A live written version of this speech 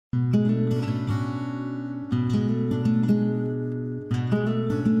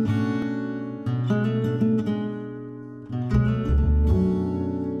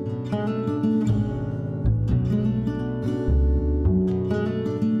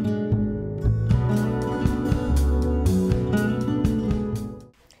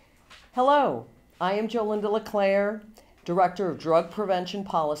Hello, I am Jolinda LeClaire, Director of Drug Prevention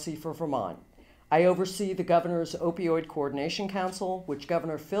Policy for Vermont. I oversee the Governor's Opioid Coordination Council, which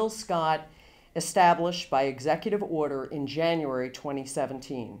Governor Phil Scott established by executive order in January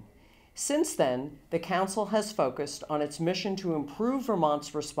 2017. Since then, the Council has focused on its mission to improve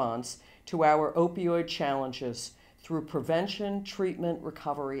Vermont's response to our opioid challenges through prevention, treatment,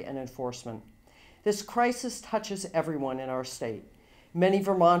 recovery, and enforcement. This crisis touches everyone in our state. Many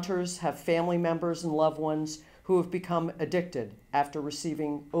Vermonters have family members and loved ones who have become addicted after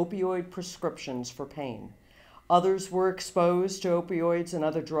receiving opioid prescriptions for pain. Others were exposed to opioids and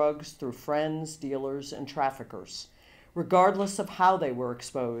other drugs through friends, dealers, and traffickers. Regardless of how they were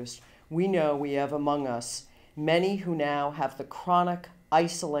exposed, we know we have among us many who now have the chronic,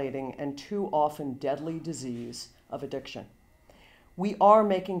 isolating, and too often deadly disease of addiction. We are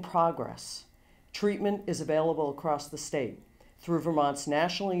making progress. Treatment is available across the state through Vermont's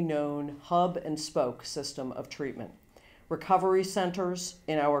nationally known hub and spoke system of treatment. Recovery centers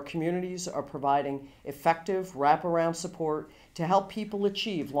in our communities are providing effective wraparound support to help people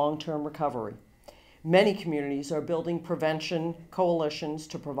achieve long-term recovery. Many communities are building prevention coalitions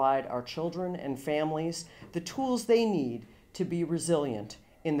to provide our children and families the tools they need to be resilient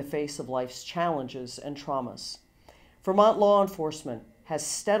in the face of life's challenges and traumas. Vermont law enforcement has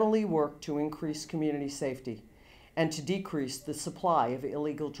steadily worked to increase community safety and to decrease the supply of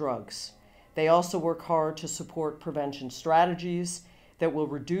illegal drugs. They also work hard to support prevention strategies that will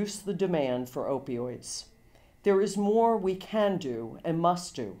reduce the demand for opioids. There is more we can do and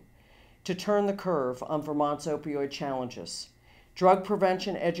must do to turn the curve on Vermont's opioid challenges. Drug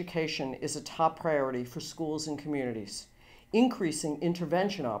prevention education is a top priority for schools and communities. Increasing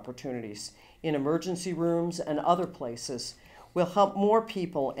intervention opportunities in emergency rooms and other places will help more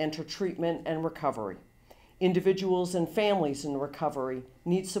people enter treatment and recovery. Individuals and families in recovery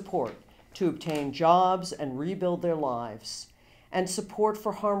need support to obtain jobs and rebuild their lives, and support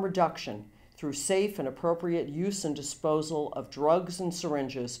for harm reduction through safe and appropriate use and disposal of drugs and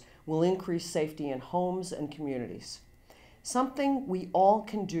syringes will increase safety in homes and communities. Something we all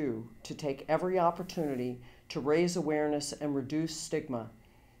can do to take every opportunity to raise awareness and reduce stigma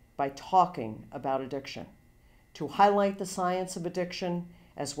by talking about addiction, to highlight the science of addiction,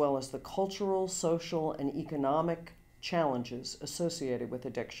 as well as the cultural, social, and economic challenges associated with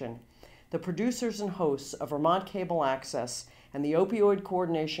addiction. The producers and hosts of Vermont Cable Access and the Opioid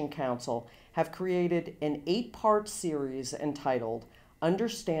Coordination Council have created an 8-part series entitled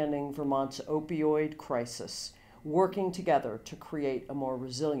Understanding Vermont's Opioid Crisis, working together to create a more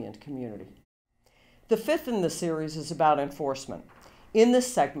resilient community. The fifth in the series is about enforcement. In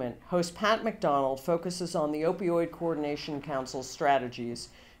this segment, host Pat McDonald focuses on the Opioid Coordination Council's strategies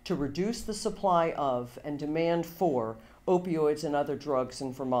to reduce the supply of and demand for opioids and other drugs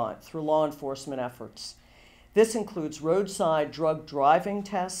in Vermont through law enforcement efforts. This includes roadside drug driving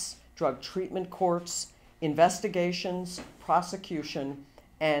tests, drug treatment courts, investigations, prosecution,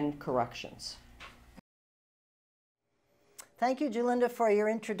 and corrections. Thank you, Jolinda, for your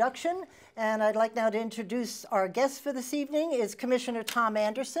introduction. And I'd like now to introduce our guest for this evening is Commissioner Tom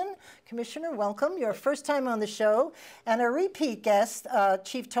Anderson. Commissioner, welcome. You're first time on the show. And a repeat guest,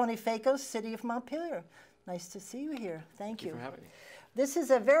 Chief Tony Fakos, City of Montpelier. Nice to see you here. Thank you. For having me. This is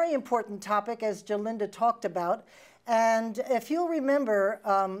a very important topic, as Jolinda talked about. And if you'll remember,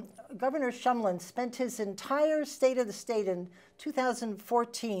 Governor Shumlin spent his entire State of the State in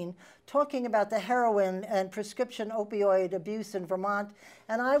 2014 talking about the heroin and prescription opioid abuse in Vermont.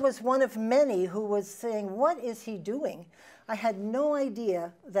 And I was one of many who was saying, what is he doing? I had no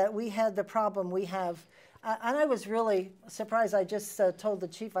idea that we had the problem we have. And I was really surprised. I just told the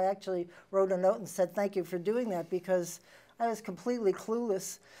chief, I actually wrote a note and said, thank you for doing that, because I was completely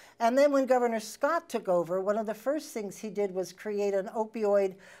clueless. And then when Governor Scott took over, one of the first things he did was create an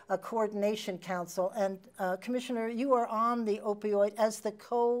opioid coordination council. And Commissioner, you are on the opioid as the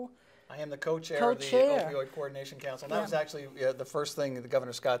I am the co-chair of the Opioid Coordination Council. And that was actually the first thing that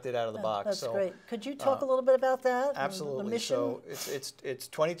Governor Scott did out of the box. That's great. Could you talk a little bit about that? Absolutely. The mission? So it's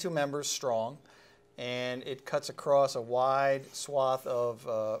 22 members strong, and it cuts across a wide swath of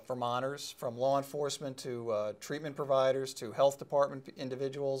Vermonters, from law enforcement to treatment providers to health department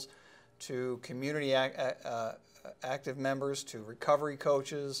individuals to community active members to recovery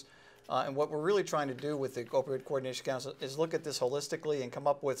coaches. And what we're really trying to do with the Opioid Coordination Council is look at this holistically and come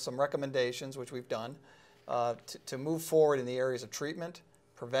up with some recommendations, which we've done, to move forward in the areas of treatment,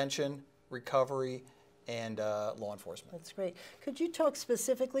 prevention, recovery, and law enforcement. That's great. Could you talk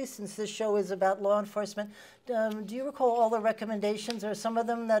specifically, since this show is about law enforcement, do you recall all the recommendations, or some of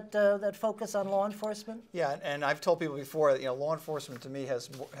them that focus on law enforcement? Yeah, and I've told people before that law enforcement to me has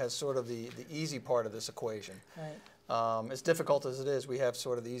sort of the easy part of this equation. Right. As difficult as it is, we have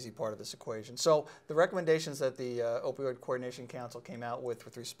sort of the easy part of this equation. So the recommendations that the Opioid Coordination Council came out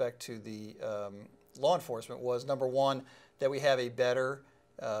with respect to the law enforcement was, number one, that we have a better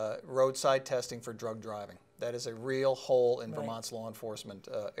roadside testing for drug driving. That is a real hole in Vermont's law enforcement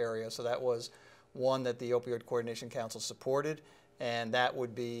area. So that was one that the Opioid Coordination Council supported, and that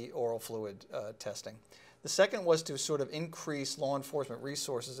would be oral fluid testing. The second was to sort of increase law enforcement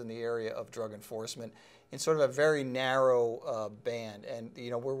resources in the area of drug enforcement in sort of a very narrow band. And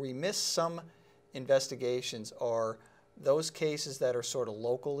where we miss some investigations are those cases that are sort of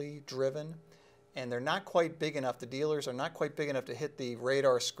locally driven, and they're not quite big enough, the dealers are not quite big enough to hit the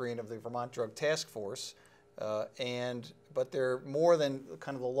radar screen of the Vermont Drug Task Force, but they're more than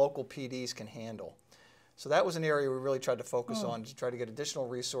kind of the local PDs can handle. So that was an area we really tried to focus on, to try to get additional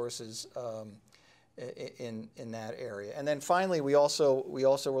resources in that area. And then finally, we also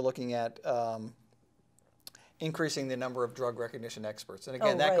were looking at increasing the number of drug recognition experts. And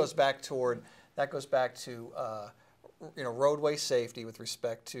again, that goes back to roadway safety with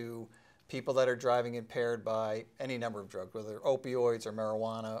respect to people that are driving impaired by any number of drugs, whether they're opioids or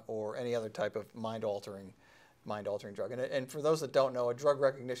marijuana or any other type of mind-altering drug. And for those that don't know, a drug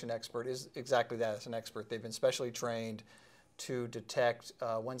recognition expert is exactly that. It's an expert. They've been specially trained to detect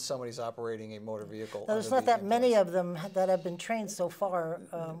when somebody's operating a motor vehicle. Now, there's not that many of them that have been trained so far.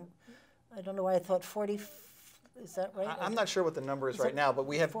 I don't know why I thought 40. Is that right? I'm not sure what the number is right now, but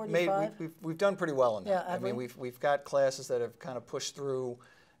we have 45? we've done pretty well in that. Yeah, I mean, we've got classes that have kind of pushed through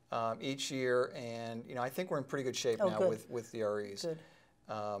each year, and I think we're in pretty good shape now with the REs. Good.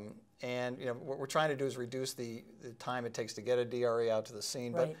 And what we're trying to do is reduce the time it takes to get a DRE out to the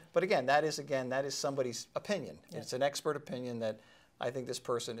scene. Right. But again, that is somebody's opinion. Yeah. It's an expert opinion that I think this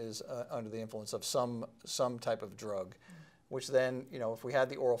person is under the influence of some type of drug, which then if we had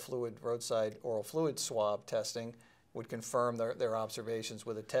the roadside oral fluid swab testing, would confirm their observations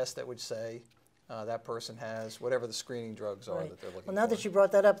with a test that would say that person has whatever the screening drugs are that they're looking for. Well, now that you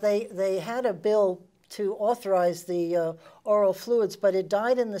brought that up, they had a bill to authorize the oral fluids, but it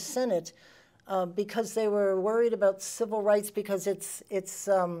died in the Senate because they were worried about civil rights, because it's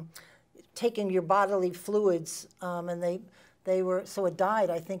taking your bodily fluids, and they were, so it died,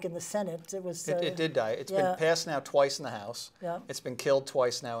 I think, in the Senate. It did die. It's been passed now twice in the House. Yeah. It's been killed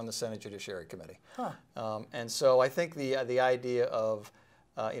twice now in the Senate Judiciary Committee. Huh. And so I think the idea of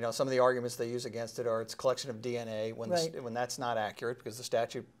some of the arguments they use against it are it's collection of DNA when that's not accurate, because the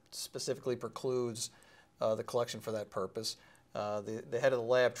statute specifically precludes the collection for that purpose. The head of the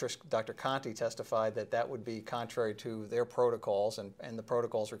lab, Dr. Conti, testified that would be contrary to their protocols and the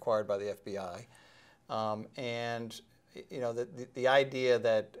protocols required by the FBI. And the idea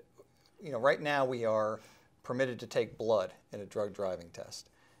that right now we are permitted to take blood in a drug driving test,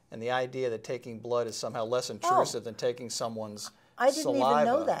 and the idea that taking blood is somehow less intrusive than taking someone's saliva. I didn't even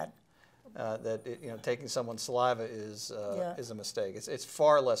know that. Taking someone's saliva is a mistake. It's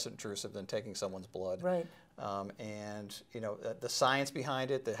far less intrusive than taking someone's blood. Right. And the science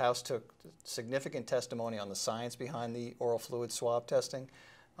behind it. The House took significant testimony on the science behind the oral fluid swab testing.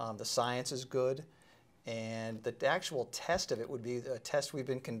 The science is good, and the actual test of it would be a test we've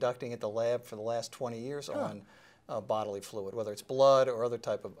been conducting at the lab for the last 20 years on bodily fluid, whether it's blood or other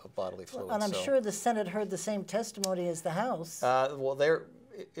type of bodily fluid. And I'm sure the Senate heard the same testimony as the House.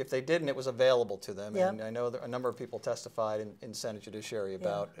 If they didn't, it was available to them. Yep. And I know that a number of people testified in Senate Judiciary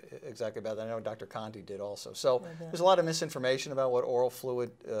about exactly about that. I know Dr. Conti did also. So there's a lot of misinformation about what oral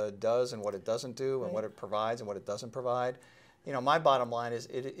fluid does and what it doesn't do and what it provides and what it doesn't provide. My bottom line is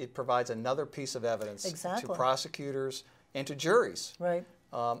it provides another piece of evidence to prosecutors and to juries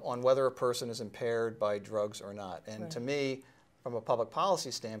on whether a person is impaired by drugs or not. And to me, from a public policy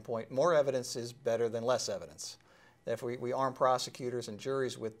standpoint, more evidence is better than less evidence. That if we arm prosecutors and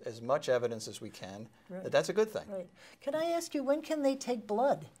juries with as much evidence as we can, that's a good thing. Right. Can I ask you, when can they take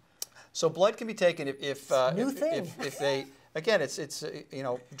blood? So blood can be taken if they again, it's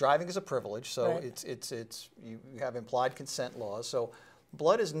driving is a privilege, so you have implied consent laws. So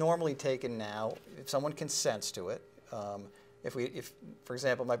blood is normally taken now if someone consents to it. If for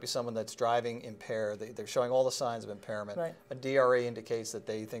example, it might be someone that's driving impaired, they're showing all the signs of impairment. A DRE indicates that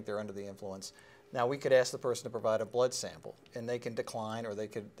they think they're under the influence. Now we could ask the person to provide a blood sample, and they can decline or they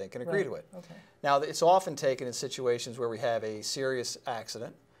can agree to it. Okay. Now it's often taken in situations where we have a serious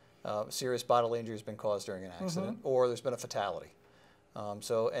accident, serious bodily injury has been caused during an accident, or there's been a fatality.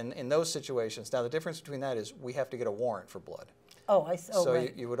 And in those situations, now the difference between that is we have to get a warrant for blood. Oh, I see. Oh, so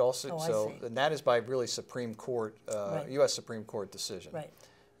right. you would also, and that is by really Supreme Court, Right. U.S. Supreme Court decision. Right.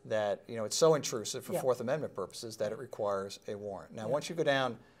 That, it's so intrusive for Yeah. Fourth Amendment purposes that it requires a warrant. Now, Yeah. once you go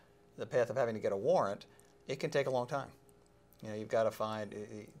down the path of having to get a warrant, it can take a long time. You've got to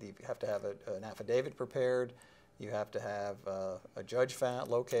you have to have an affidavit prepared, you have to have a judge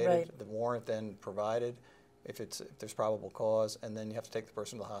located, Right. the warrant then provided if there's probable cause, and then you have to take the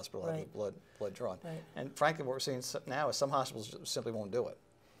person to the hospital, have Right. the blood drawn. Right. And frankly, what we're seeing now is some hospitals simply won't do it.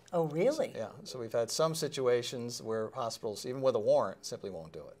 Oh, really? Yeah, so we've had some situations where hospitals, even with a warrant, simply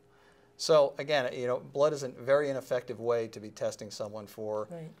won't do it. So again, blood is a very ineffective way to be testing someone for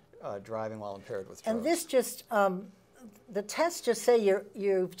Right. driving while impaired with drugs. And this just, the tests just say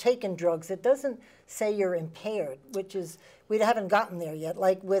you've taken drugs. It doesn't say you're impaired, which is, we haven't gotten there yet.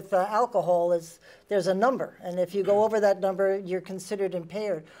 Like with alcohol, there's a number, and if you go over that number, you're considered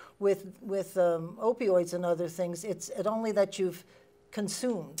impaired. With opioids and other things, it's only that you've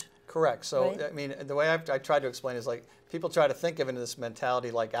consumed. Correct. So, Right? I mean, the way I tried to explain is like people try to think of it in this mentality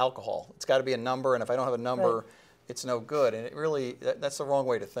like alcohol. It's got to be a number, and if I don't have a number, Right. it's no good. And it really, that's the wrong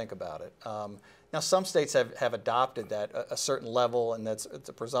way to think about it. Now, some states have adopted that a certain level, and it's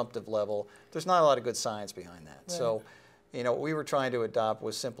a presumptive level. There's not a lot of good science behind that. Right. So, what we were trying to adopt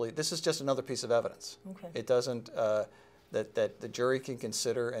was simply, this is just another piece of evidence. Okay. It doesn't, that the jury can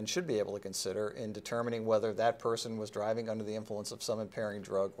consider and should be able to consider in determining whether that person was driving under the influence of some impairing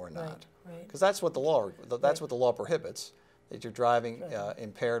drug or not. Right. Because that's what the law prohibits, that you're driving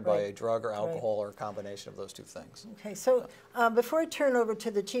impaired by Right. a drug or alcohol or a combination of those two things. Okay, so before I turn over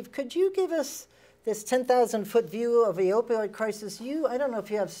to the chief, could you give us this 10,000-foot view of the opioid crisis? I don't know if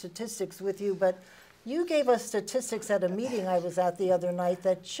you have statistics with you, but you gave us statistics at a meeting I was at the other night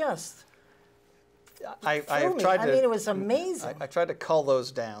that just I've threw me. tried to. I mean, it was amazing. I tried to cull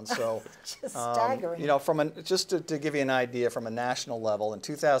those down. So, Just staggering. Just to give you an idea, from a national level, in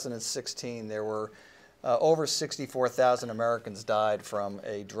 2016 there were over 64,000 Americans died from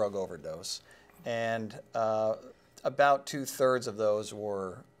a drug overdose, and about 2/3 of those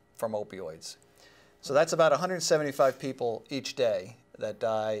were from opioids. So that's about 175 people each day that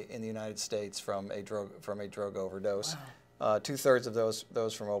die in the United States from a drug overdose. Wow. 2/3 of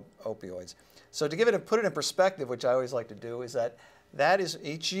those from opioids. So to put it in perspective, which I always like to do, is that is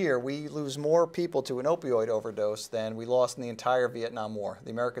each year we lose more people to an opioid overdose than we lost in the entire Vietnam War.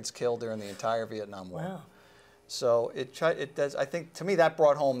 The Americans killed during the entire Vietnam War. Wow. So it does. I think to me that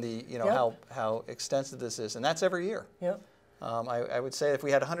brought home the Yep. how extensive this is, and that's every year. Yep. I would say if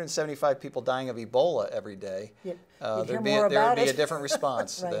we had 175 people dying of Ebola every day, there'd be a different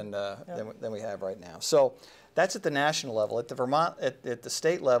response Right. than we have right now. So that's at the national level. At the Vermont, at the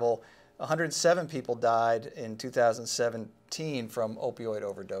state level, 107 people died in 2017 from opioid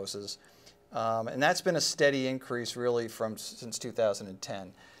overdoses, and that's been a steady increase really since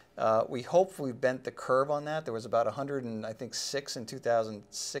 2010. We hope we've bent the curve on that. There was about 106 in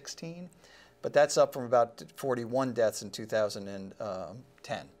 2016. But that's up from about 41 deaths in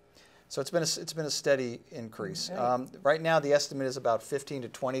 2010. So it's been a steady increase. Okay. Right now, the estimate is about 15,000 to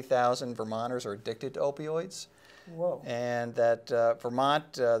 20,000 Vermonters are addicted to opioids. Whoa. And that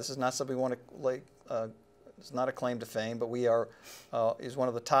Vermont, this is not something we want to it's not a claim to fame, but we is one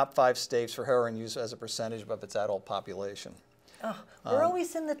of the top 5 states for heroin use as a percentage of its adult population. Oh, we're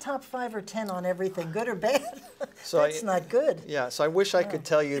always in the top 5 or 10 on everything, good or bad. So That's not good. Yeah, so I wish I could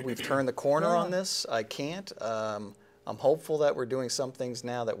tell you we've turned the corner on this. I can't. I'm hopeful that we're doing some things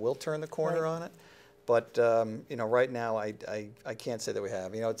now that will turn the corner on it. But right now I can't say that we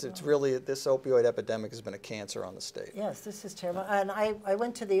have. It's really, this opioid epidemic has been a cancer on the state. Yes, this is terrible. And I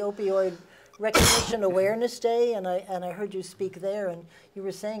went to the Opioid Recognition Awareness Day, and I heard you speak there, and you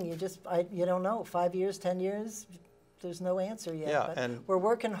were saying you don't know, 5 years, 10 years. There's no answer yet, Yeah, but and we're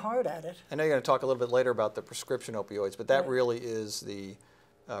working hard at it. I know you're going to talk a little bit later about the prescription opioids, but that really is the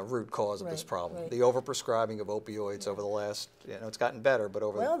root cause of this problem. Right. The overprescribing of opioids over the last, it's gotten better, but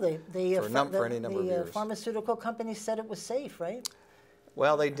over for any number of years. The pharmaceutical companies said it was safe, right?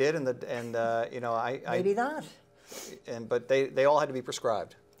 Well, they did, and Maybe not. But they all had to be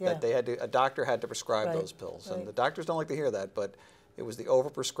prescribed. Yeah. That a doctor had to prescribe those pills, and the doctors don't like to hear that, but it was the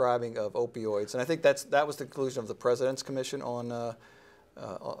overprescribing of opioids, and I think that was the conclusion of the President's Commission on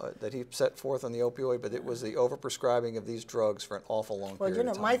that he set forth on the opioid. But it was the overprescribing of these drugs for an awful long period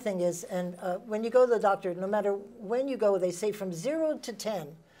of time. My thing is, and when you go to the doctor, no matter when you go, they say from 0 to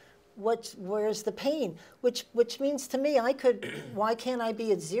 10, where's the pain? Which means to me, why can't I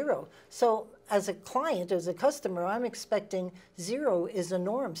be at 0? So as a client, as a customer, I'm expecting 0 is a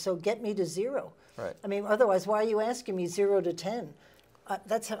norm. So get me to 0. Right. I mean, otherwise, why are you asking me 0 to 10?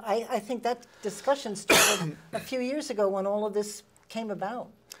 I think that discussion started a few years ago when all of this came about.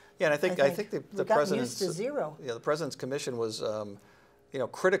 Yeah, and I think the president's used to zero. Yeah, the president's commission was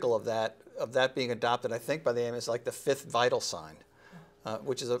critical of that being adopted. I think by the end it's like the 5th vital sign,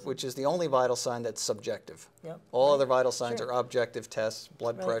 which is the only vital sign that's subjective. Yep. All other vital signs Sure. are objective tests: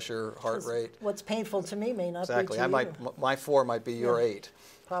 blood pressure, heart rate. What's painful to me may not Exactly. be to you. My 4 might be your 8.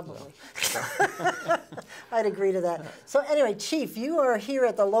 Probably. I'd agree to that. So anyway, Chief, you are here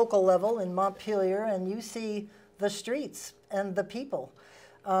at the local level in Montpelier, and you see the streets and the people.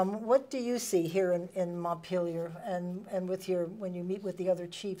 What do you see here in Montpelier, and when you meet with the other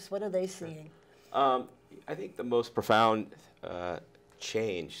chiefs, what are they seeing? I think the most profound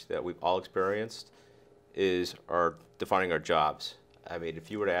change that we've all experienced is defining our jobs. I mean,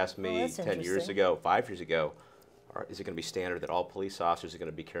 if you were to ask me 10 years ago, 5 years ago, is it going to be standard that all police officers are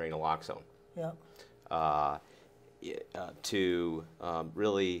going to be carrying a naloxone? Yeah. To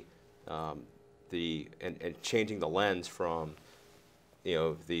really and changing the lens from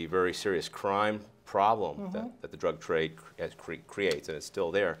the very serious crime problem that the drug trade creates, and it's still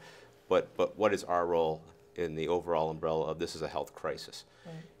there, but what is our role in the overall umbrella of this is a health crisis?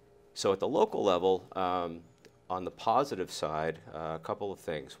 Right. So at the local level, on the positive side, a couple of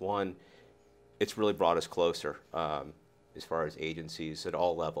things. One, it's really brought us closer as far as agencies at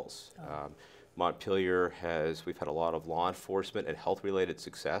all levels. Montpelier we've had a lot of law enforcement and health-related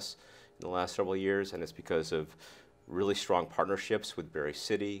success in the last several years, and it's because of really strong partnerships with Berry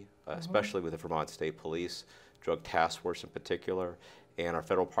City, especially with the Vermont State Police, Drug Task Force in particular, and our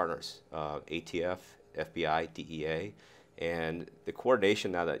federal partners, ATF, FBI, DEA, and the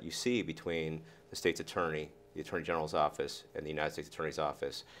coordination now that you see between the state's attorney, the Attorney General's office, and the United States Attorney's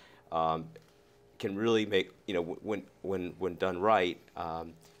office can really make, when done right,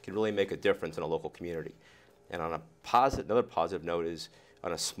 can really make a difference in a local community. And on another positive note is,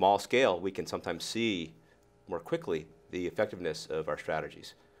 on a small scale, we can sometimes see more quickly the effectiveness of our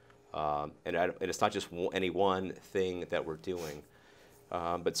strategies. And it's not just any one thing that we're doing,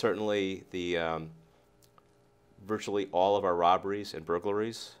 but certainly virtually all of our robberies and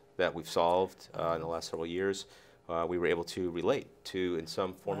burglaries that we've solved in the last several years, we were able to relate to, in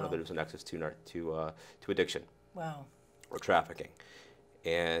some form or another, there's a nexus to addiction. Wow. Or trafficking.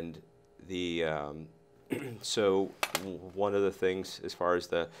 And so one of the things as far as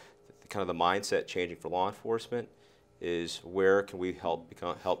the kind of the mindset changing for law enforcement is where can we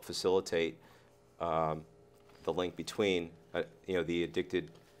help facilitate the link between the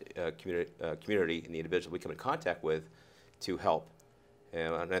addicted community and the individual we come in contact with to help.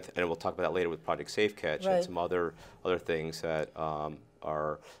 And we'll talk about that later with Project Safe Catch and some other things that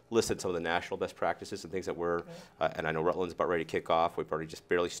are listed, some of the national best practices and things that we're, and I know Rutland's about ready to kick off. We've already just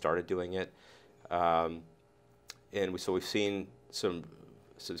barely started doing it. So we've seen some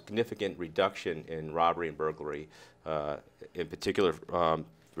significant reduction in robbery and burglary, in particular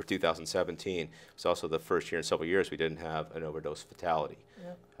for 2017. It's also the first year in several years we didn't have an overdose fatality.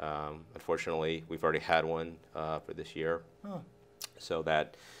 Yep. Unfortunately, we've already had one for this year. Huh. So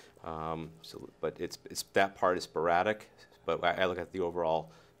that, but it's that part is sporadic. But I look at the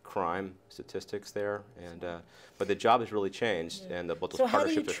overall crime statistics there, and but the job has really changed, and those partnerships are stronger. So how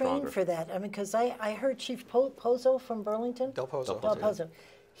do you train for that? I mean, because I heard Chief Pozo from Burlington. Del Pozo. Del Pozo.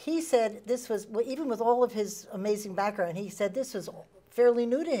 He said this was, even with all of his amazing background, he said this was fairly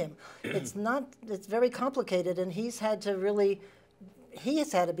new to him. It's very complicated, and he has had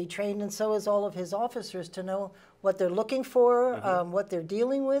to be trained, and so has all of his officers, to know what they're looking for, what they're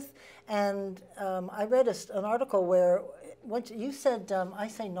dealing with. And I read an article where you said, I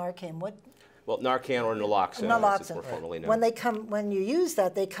say Narcan, what? Well, Narcan or naloxone, as it's more formally known. When you use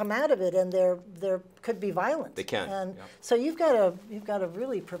that, they come out of it, and there could be violence. They can. And so you've got to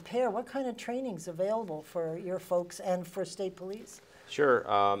really prepare. What kind of training's available for your folks and for state police? Sure.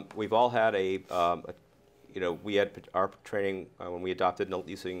 We've all had we had our training when we adopted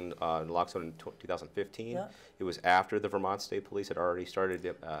using naloxone in 2015. Yeah. It was after the Vermont State Police had already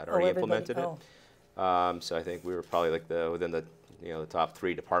implemented it. So I think we were probably like within the top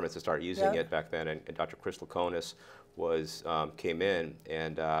 3 departments to start using it back then. And Dr. Chris Laconis came in,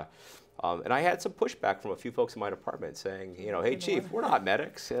 and I had some pushback from a few folks in my department saying, hey Chief, we're not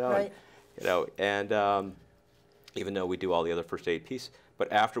medics, Right. and even though we do all the other first aid piece.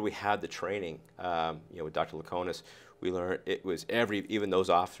 But after we had the training, with Dr. Laconis, we learned it was even those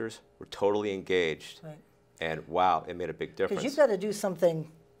officers were totally engaged, right. And wow, it made a big difference. Because you've got to do something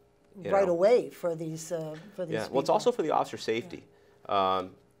right away for these people. Well, it's also for the officer safety,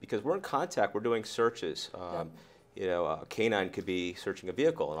 because we're in contact, we're doing searches. A canine could be searching a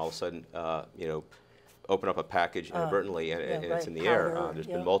vehicle, and all of a sudden, open up a package inadvertently and it's in the air. There's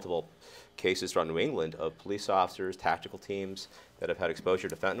been multiple cases throughout New England of police officers, tactical teams that have had exposure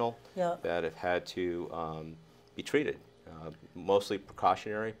to fentanyl that have had to be treated. Mostly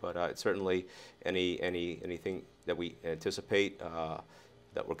precautionary, but certainly anything that we anticipate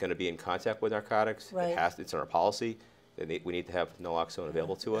that we're going to be in contact with narcotics, it's in our policy. We need to have naloxone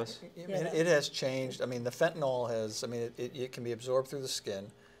available to us. It has changed. I mean, the fentanyl has, I mean, it can be absorbed through the skin.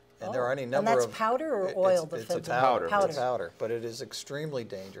 And there are any number of... And that's powder or oil? It's a powder. It's a powder. But it is extremely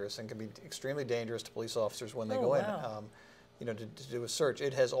dangerous and can be extremely dangerous to police officers when they go in. You know, to do a search.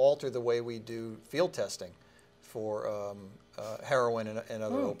 It has altered the way we do field testing for heroin and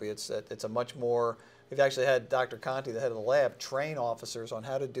other opiates. It's a much more... We've actually had Dr. Conti, the head of the lab, train officers on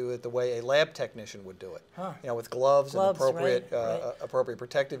how to do it the way a lab technician would do it. You know, with gloves and appropriate appropriate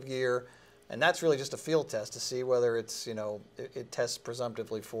protective gear. And that's really just a field test to see whether it's, you know, it tests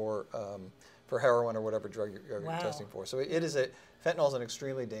presumptively for heroin or whatever drug you're testing for. So it is fentanyl is an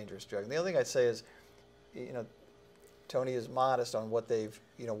extremely dangerous drug. And the other thing I'd say is, you know, Tony is modest on what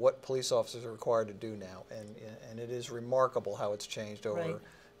you know, what police officers are required to do now. And it is remarkable how it's changed over,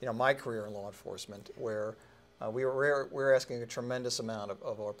 you know, my career in law enforcement, where we're asking a tremendous amount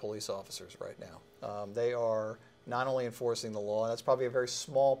of our police officers right now. They are not only enforcing the law, that's probably a very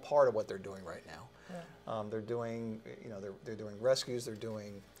small part of what they're doing right now. They're doing, you know, they're doing rescues, they're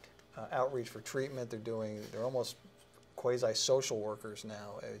doing outreach for treatment, they're almost quasi-social workers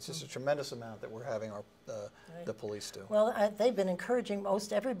now. It's just a tremendous amount that we're having the police do. Well, they've been encouraging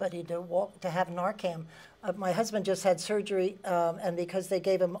most everybody to have Narcan. My husband just had surgery, and because they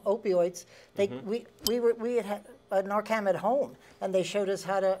gave him opioids, we had Narcan at home, and they showed us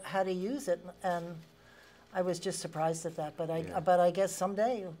how to use it, and I was just surprised at that. But I guess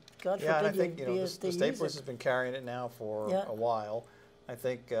someday, God forbid, and I think the state police has been carrying it now for a while. I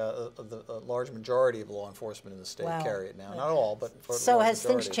think the large majority of law enforcement in the state carry it now. Not all, but for so the has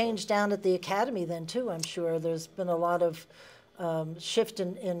things changed down at the academy then too? I'm sure there's been a lot of shift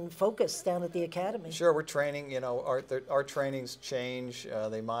in focus down at the academy. Sure, we're training. You know, our trainings change.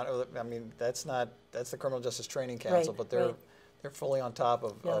 They monitor. I mean, that's the Criminal Justice Training Council, but they're fully on top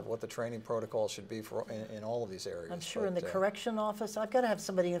of what the training protocol should be for in all of these areas. I'm sure in the correction office, I've got to have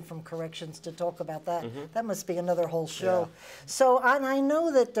somebody in from corrections to talk about that. That must be another whole show. So, and I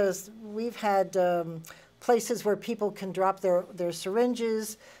know that we've had places where people can drop their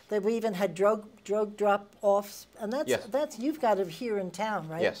syringes. That we even had drug drop-offs, and that's you've got it here in town,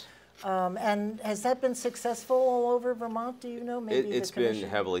 right? Yes. And has that been successful all over Vermont? Do you know? Maybe it's been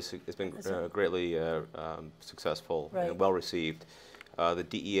greatly successful and well received. The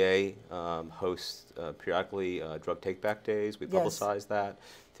DEA hosts periodically drug take-back days. We publicize that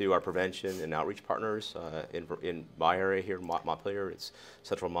through our prevention and outreach partners. In my area here in Montpelier, it's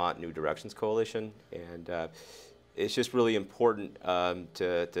Central Vermont New Directions Coalition, and it's just really important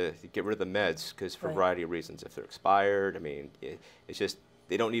to get rid of the meds because for a variety of reasons. If they're expired, I mean, it's just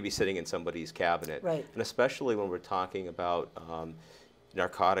they don't need to be sitting in somebody's cabinet. And especially when we're talking about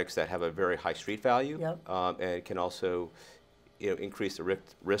narcotics that have a very high street value and can also increase the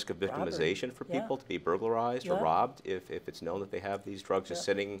risk of victimization for people to be burglarized or robbed if it's known that they have these drugs just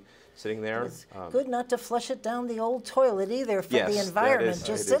sitting there. It's good not to flush it down the old toilet either for the environment.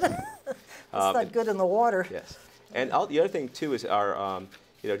 Just sit it. It's not good in the water. Yes. And the other thing too is our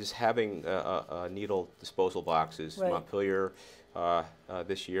just having needle disposal boxes. Montpelier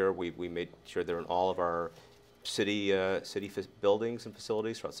this year we made sure they're in all of our city buildings and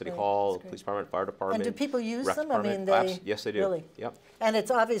facilities, throughout City Hall, Police Department, Fire Department. And do people use them? I mean, yes, they do. Really? Yep. And it's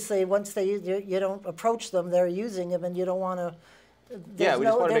obviously once you don't approach them, they're using them, and you don't want to. We just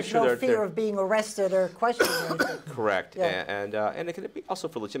want to make sure there's no fear of being arrested or questioned or anything. Correct. And it can be also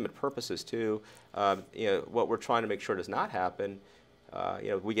for legitimate purposes too. What we're trying to make sure does not happen.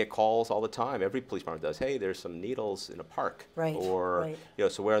 We get calls all the time. Every police department does. Hey, there's some needles in a park, or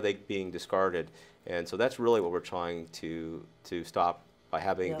so where are they being discarded? And so that's really what we're trying to stop by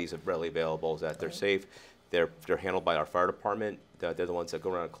having these readily available. Is that they're safe, they're handled by our fire department. They're the ones that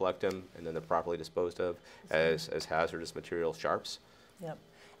go around and collect them, and then they're properly disposed of as hazardous material sharps. Yep.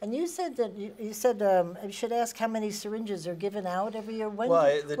 And you said that you should ask how many syringes are given out every year.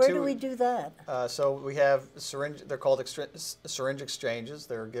 Where do we do that? So we have they're called syringe exchanges.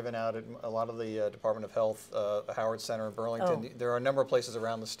 They're given out at a lot of the Department of Health, Howard Center in Burlington. There are a number of places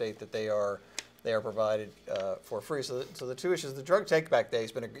around the state that they are provided for free. So the two issues, the drug take-back day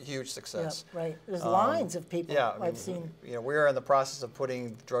has been a huge success. There's lines of people I've seen. We are in the process of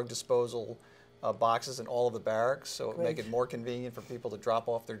putting drug disposal boxes in all of the barracks, so it make it more convenient for people to drop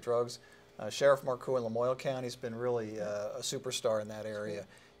off their drugs. Sheriff Marcoux in Lamoille County has been really a superstar in that area.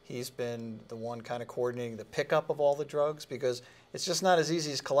 He's been the one kind of coordinating the pickup of all the drugs, because it's just not as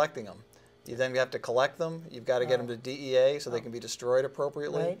easy as collecting them. You then have to collect them. You've got to get them to DEA so they can be destroyed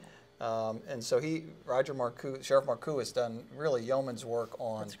appropriately. Right. And so Sheriff Marcoux has done really yeoman's work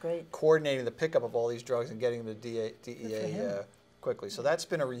on coordinating the pickup of all these drugs and getting them to DEA quickly. So that's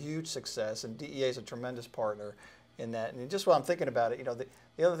been a huge success, and DEA is a tremendous partner in that. And just while I'm thinking about it, you know,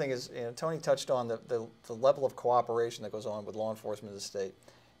 the other thing is, you know, Tony touched on the level of cooperation that goes on with law enforcement of the state.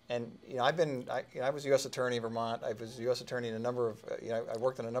 And you know, I was U.S. Attorney in Vermont. I was U.S. Attorney in a number of, I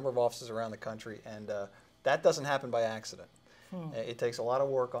worked in a number of offices around the country, and that doesn't happen by accident. It takes a lot of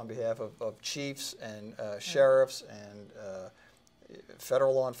work on behalf of chiefs and sheriffs and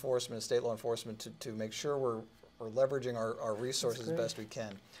federal law enforcement, state law enforcement to make sure we're leveraging our resources as best we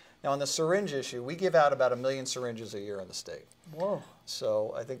can. Now, on the syringe issue, we give out about 1 million syringes a year in the state. Whoa.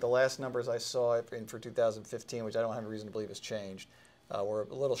 So I think the last numbers I saw for 2015, which I don't have a reason to believe has changed, were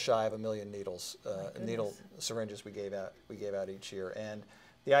a little shy of 1 million needles, needle syringes we gave out each year. And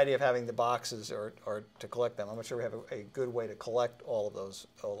the idea of having the boxes or to collect them, I'm not sure we have a good way to collect all of those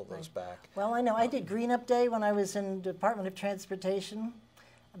back. Well, I know I did Green Up Day when I was in the Department of Transportation,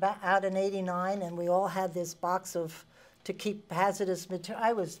 out in '89, and we all had this box to keep hazardous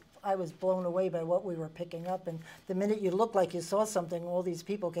material. I was blown away by what we were picking up, and the minute you looked like you saw something, all these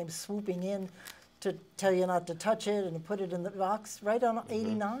people came swooping in to tell you not to touch it and to put it in the box right on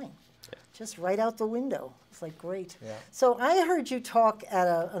 89, just right out the window. It's like great. Yeah. So I heard you talk at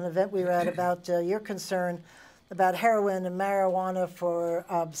an event we were at about your concern about heroin and marijuana for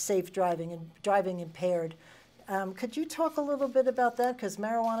safe driving and driving impaired. Could you talk a little bit about that? Because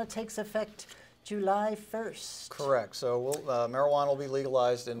marijuana takes effect July 1st. Correct. So marijuana will be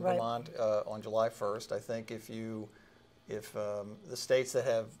legalized in Vermont on July 1st. I think if the states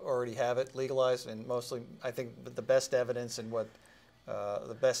that already have it legalized, and mostly, I think the best evidence and what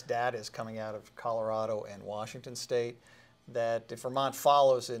the best data is coming out of Colorado and Washington State, that if Vermont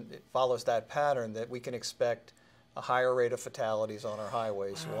follows that pattern, that we can expect a higher rate of fatalities on our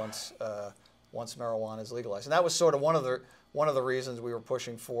highways once marijuana is legalized. And that was sort of one of the reasons we were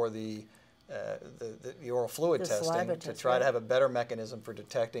pushing for the oral fluid testing, to try to have a better mechanism for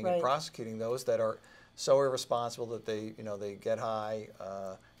detecting and prosecuting those that are so irresponsible that they get high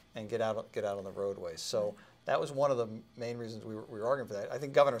and get out on the roadways. So that was one of the main reasons we were arguing for that. I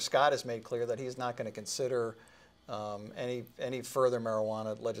think Governor Scott has made clear that he's not going to consider any further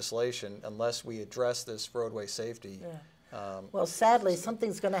marijuana legislation unless we address this roadway safety. Well, sadly,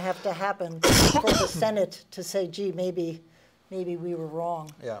 something's going to have to happen for the Senate to say, gee, maybe we were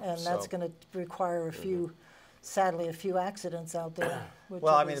wrong. And that's going to require sadly, a few accidents out there.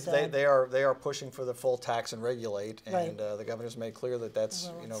 Well, I mean, they are pushing for the full tax and regulate, and the governor's made clear that that's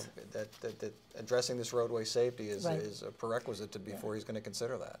that addressing this roadway safety is a prerequisite before he's going to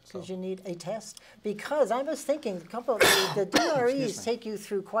consider that. Because you need a test. Because I was thinking, the DREs take you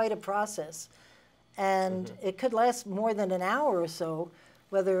through quite a process, and it could last more than an hour or so,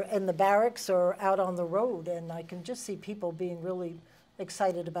 whether in the barracks or out on the road, and I can just see people being really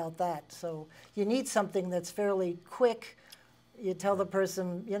excited about that. So you need something that's fairly quick. You tell the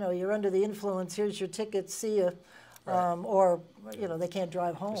person, you're under the influence, here's your ticket, see you. Or, they can't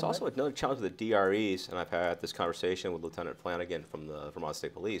drive home. There's also another challenge with the DREs, and I've had this conversation with Lieutenant Flanagan from the Vermont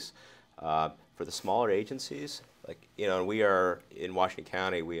State Police. For the smaller agencies, we are in Washington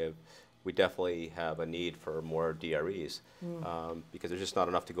County, we definitely have a need for more DREs because there's just not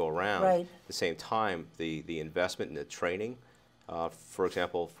enough to go around. At the same time, the investment in the training, for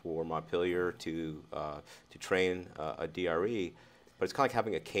example, for Montpelier to train a DRE, but it's kind of like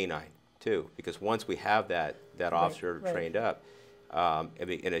having a K-9 too, because once we have that officer trained up,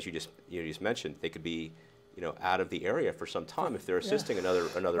 and as you just mentioned, they could be out of the area for some time if they're assisting another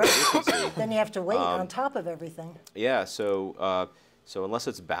agency. Then you have to wait on top of everything. Yeah. So unless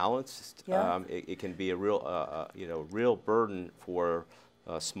it's balanced, it can be a real burden for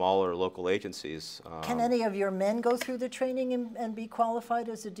smaller local agencies. Can any of your men go through the training and be qualified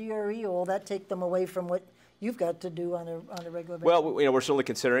as a DRE, or will that take them away from what you've got to do on a regular basis? Well, we're certainly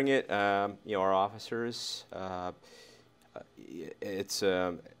considering it. Our officers, it's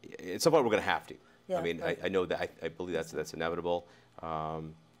something we're going to have to. I mean, I know that I believe that's inevitable.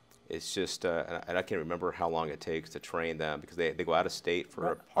 It's just, and I can't remember how long it takes to train them because they go out of state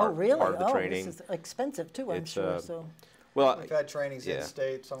for part of the training. This is expensive too, I'm sure. Well, We've had trainings yeah.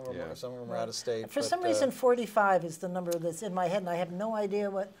 in-state, some of them are out of state. For but, some reason, 45 is the number that's in my head, and I have no idea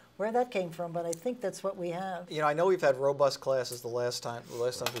where that came from, but I think that's what we have. You know, I know we've had robust classes the last time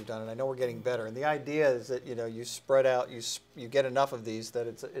we've done it. I know we're getting better, and the idea is that you spread out, you get enough of these that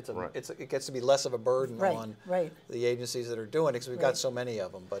it gets to be less of a burden on the agencies that are doing it, because we've got so many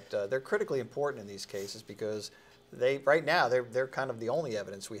of them. But they're critically important in these cases because right now they're kind of the only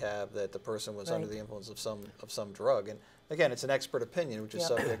evidence we have that the person was under the influence of some drug. And again, it's an expert opinion, which is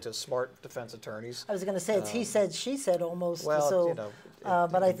subject to smart defense attorneys. I was going to say it's he said, she said almost. Well, so,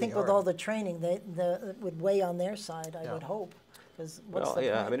 but I think with hard. all the training, it would weigh on their side. I would hope. What's the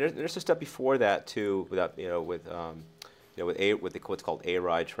point? I mean, there's a step before that too, with what's called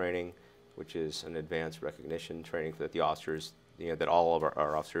ARIDE training, which is an advanced recognition training that the officers, that all of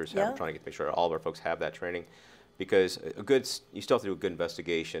our officers have. We're trying to make sure all of our folks have that training. Because you still have to do a good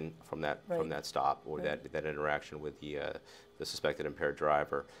investigation from that stop or that interaction with the suspected impaired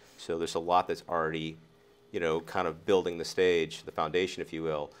driver. So there's a lot that's already, kind of building the stage, the foundation, if you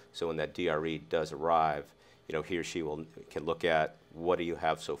will. So when that DRE does arrive, he or she can look at what do you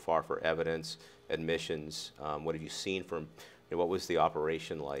have so far for evidence, admissions, what have you seen from, what was the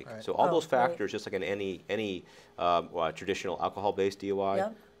operation like. Right. So all those factors, just like in any traditional alcohol-based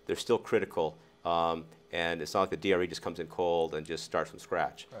DUI, they're still critical. And it's not like the DRE just comes in cold and just starts from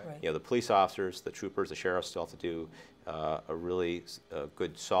scratch. Right. The police officers, the troopers, the sheriffs still have to do a really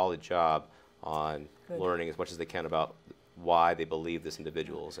good, solid job on learning as much as they can about why they believe this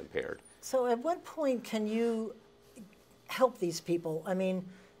individual is impaired. So at what point can you help these people? I mean,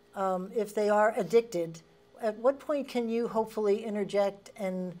 if they are addicted, at what point can you hopefully interject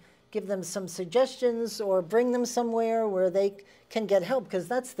and give them some suggestions or bring them somewhere where they can get help? Because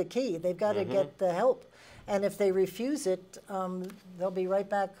that's the key. They've got to get the help. And if they refuse it, they'll be right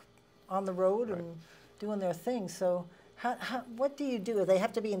back on the road and doing their thing. So what do you do? Do they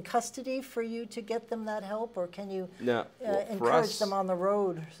have to be in custody for you to get them that help? Or can you encourage them on the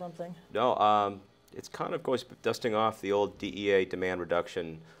road or something? No, it's kind of goes dusting off the old DEA demand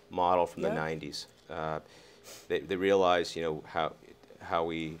reduction model from the 90s. They realize, how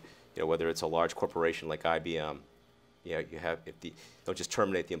we, whether it's a large corporation like IBM, you don't just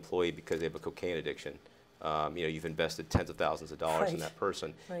terminate the employee because they have a cocaine addiction. You've invested tens of thousands of dollars in that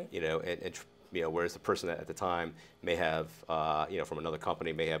person. Right. Whereas the person at the time may have, from another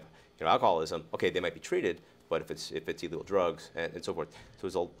company may have, alcoholism. Okay, they might be treated, but if it's illegal drugs and so forth, so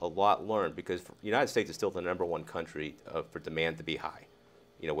there's a lot learned because the United States is still the #1 country for demand to be high.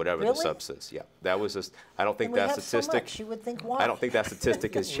 Whatever the substance. Yeah, that was just. I don't think that statistic. So much, you would think why? I don't think that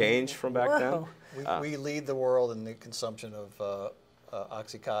statistic has changed from back then. We lead the world in the consumption of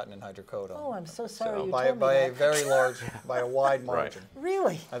OxyContin and hydrocodone. Oh, I'm so sorry. You by told me that. a very large, by a wide margin.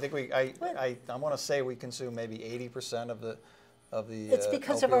 Really? I think I want to say we consume maybe 80% of the. It's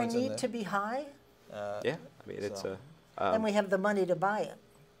because of our need to be high. Yeah, I mean it's a. And we have the money to buy it.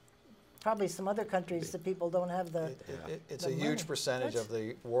 Probably some other countries that people don't have the. It's a huge percentage of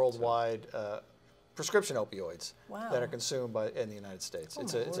the worldwide prescription opioids that are consumed in the United States.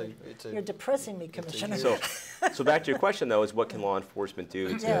 You're depressing me, Commissioner. So back to your question though, is what can law enforcement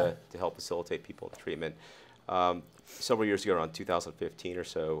do to help facilitate people in treatment? Several years ago, around 2015 or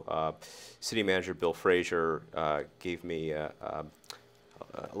so, City Manager Bill Frazier gave me a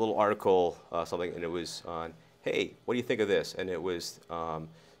little article, something, and it was on, hey, what do you think of this? And it was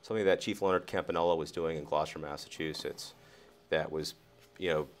something that Chief Leonard Campanella was doing in Gloucester, Massachusetts, that was,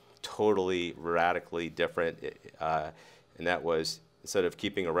 totally radically different, and that was instead of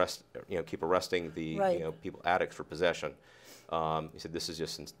keep arresting the people addicts for possession. He said this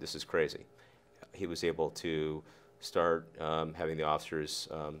is crazy. He was able to start having the officers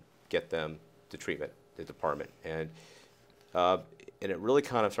get them to treatment, the department, and it really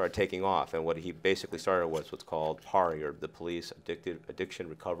kind of started taking off. And what he basically started was what's called PARI, or the Police Addiction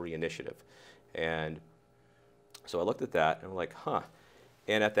Recovery Initiative. And so I looked at that and I'm like, huh.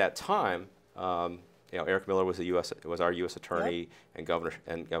 And at that time, Eric Miller was our U.S. attorney, and Governor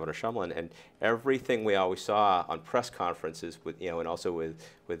Shumlin, and everything we always saw on press conferences with, and also with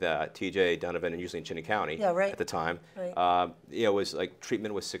T.J. Donovan, and usually in Chinning County at the time, was like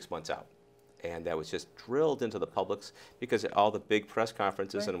treatment was 6 months out. And that was just drilled into the public's, because at all the big press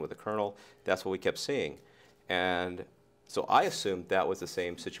conferences and with the colonel, that's what we kept seeing. And so I assumed that was the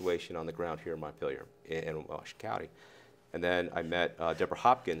same situation on the ground here in Montpelier, in Washington County. And then I met Deborah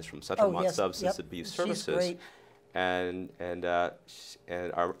Hopkins from Central Vermont Substance Abuse Services. She's great. And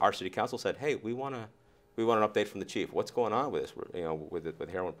our city council said, hey, we want an update from the chief. What's going on with this, with the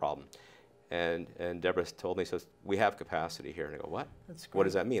heroin problem? And Deborah told me, says, we have capacity here. And I go, what? That's great. What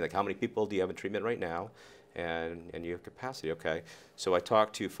does that mean? Like, how many people do you have in treatment right now? and you have capacity. Okay, so I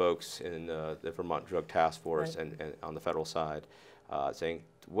talked to folks in the Vermont Drug Task Force and on the federal side, saying,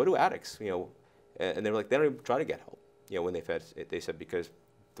 what do addicts, and they were like, they don't even try to get help. When they said because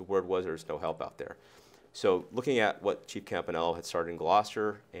the word was there's no help out there. So looking at what Chief Campanello had started in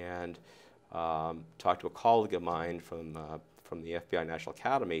Gloucester, and talked to a colleague of mine from the FBI National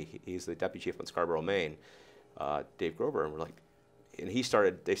Academy. He's the deputy chief in Scarborough, Maine, Dave Grover, and they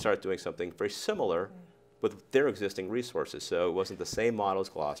started doing something very similar with their existing resources. So it wasn't the same model as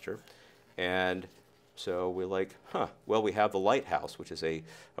Gloucester, and so we're like, well, we have the Lighthouse, which is a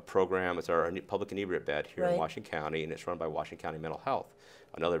program. It's our public inebriate bed here in Washington County, and it's run by Washington County Mental Health,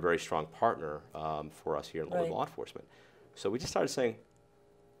 another very strong partner for us here in local law enforcement. So we just started saying,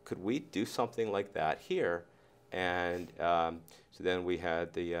 could we do something like that here? And so then we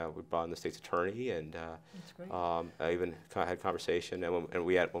had we brought in the state's attorney, and I even had a conversation, and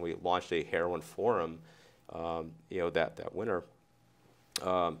when we launched a heroin forum, that winter,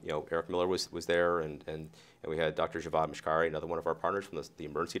 Eric Miller was there, and we had Dr. Javad Mishkari, another one of our partners from the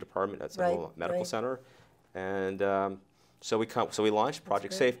emergency department at Central Medical Center, and so we launched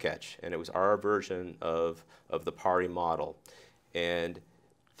Project Safe Catch, and it was our version of the PARI model, and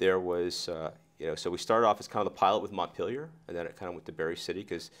there was so we started off as kind of the pilot with Montpelier, and then it kind of went to Berry City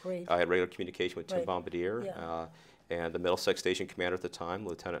because I had regular communication with Tim Bombardier and the Middlesex Station Commander at the time,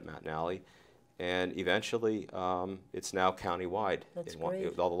 Lieutenant Matt Nally. And eventually, it's now countywide,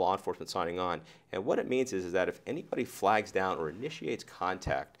 with all the law enforcement signing on. And what it means is that if anybody flags down or initiates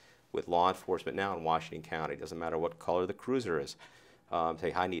contact with law enforcement now in Washington County, doesn't matter what color the cruiser is,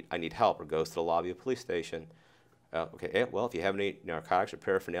 say, I need help, or goes to the lobby of the police station. Okay, well, if you have any narcotics or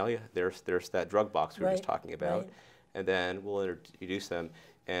paraphernalia, there's that drug box we were just talking about. And then we'll introduce them,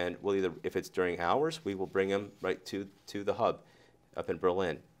 and we'll either, if it's during hours, we will bring them right to the hub up in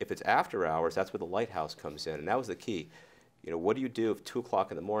Berlin. If it's after hours, that's where the Lighthouse comes in, and that was the key. What do you do at 2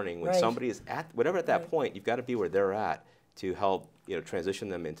 o'clock in the morning when somebody is at that point? You've got to be where they're at to help transition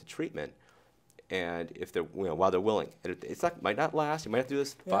them into treatment, and if they're while they're willing. And it's might not last. You might have to do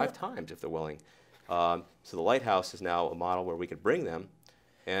this 5 times if they're willing. So the Lighthouse is now a model where we can bring them,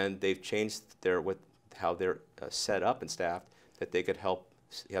 and they've changed how they're set up and staffed, that they could help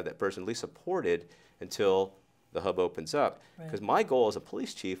have that person at least supported until the hub opens up. Because my goal as a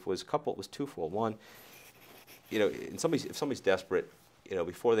police chief was twofold. One, if somebody's desperate,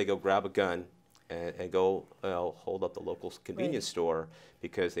 before they go grab a gun and go hold up the local convenience store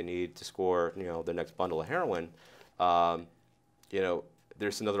because they need to score their next bundle of heroin,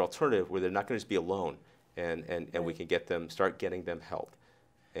 there's another alternative where they're not going to just be alone, and we can start getting them help,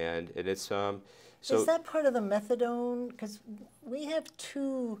 and it's so. Is that part of the methadone? Because we have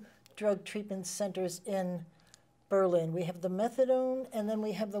 2 drug treatment centers in Berlin. We have the methadone, and then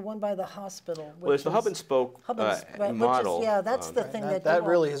we have the one by the hospital. Well, it's the hub and spoke model. That's the thing that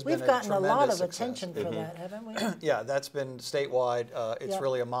really has been we've gotten a lot of success. attention for that, haven't we? Yeah, that's been statewide. It's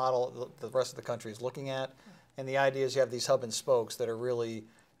really a model the rest of the country is looking at. And the idea is you have these hub and spokes that are really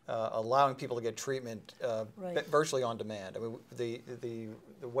allowing people to get treatment virtually on demand. I mean, the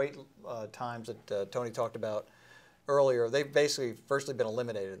wait times that Tony talked about earlier, they've basically virtually been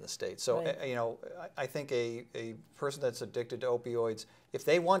eliminated in the state. So, I think a person that's addicted to opioids, if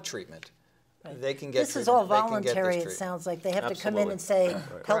they want treatment, they can get treatment. This is all voluntary, it sounds like. They have to come in and say,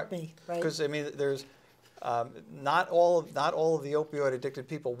 help me, right? Because, I mean, there's not all of the opioid addicted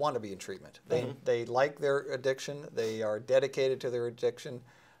people want to be in treatment. They like their addiction. They are dedicated to their addiction.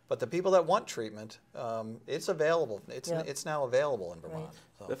 But the people that want treatment, it's available. It's now available in Vermont.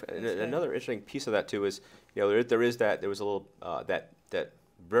 So. Another interesting piece of that too is, there was a little that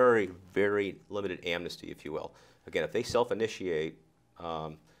very, very limited amnesty, if you will. Again, if they self-initiate,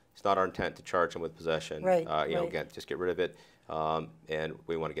 it's not our intent to charge them with possession. Again, just get rid of it, and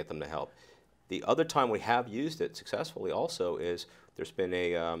we want to get them to help. The other time we have used it successfully also is there's been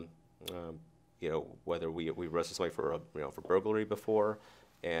a, whether we arrested somebody for for burglary before,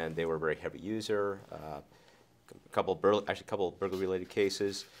 and they were a very heavy user. A couple of burglary-related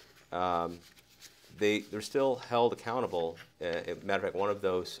cases. They're still held accountable. Matter of fact, one of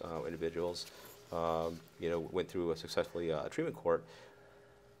those individuals, went through a successfully treatment court.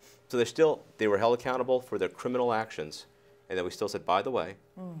 So they were held accountable for their criminal actions, and then we still said, by the way,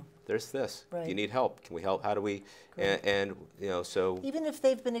 there's this. Do Right. you need help? Can we help? How do we? And you know, so Even if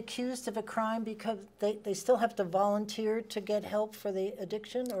they've been accused of a crime, because they still have to volunteer to get help for the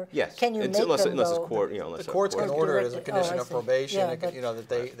addiction, or yes, can you make unless them it's go? court, you know, unless The courts can order it as a directed. condition I of see. probation, Yeah, and, but you know, that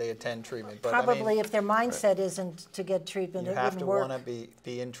they attend treatment. But I probably mean, if their mindset isn't to get treatment, you it have wouldn't to work. want to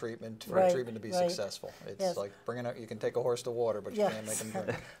be in treatment for Right, treatment to be right. successful. It's Yes. like bringing out, you can take a horse to water, but you can't make him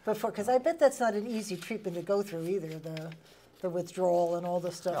drink. Because I bet that's not an easy treatment to go through either, the withdrawal and all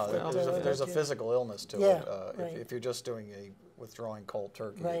the stuff. No, there's a physical illness to Yeah, it. right. If you're just doing a withdrawing cold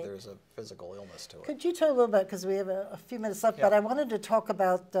turkey, Right. there's a physical illness to it. Could you talk a little bit, because we have a few minutes left, but I wanted to talk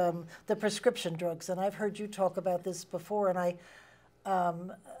about the prescription drugs, and I've heard you talk about this before, and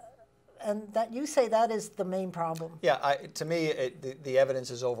and that you say that is the main problem. Yeah, to me, the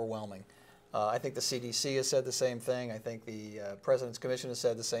evidence is overwhelming. I think the CDC has said the same thing. I think the President's Commission has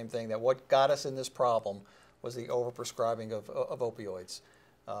said the same thing, that what got us in this problem was the overprescribing of opioids.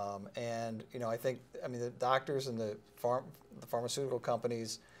 And, you know, I mean, the doctors and the pharmaceutical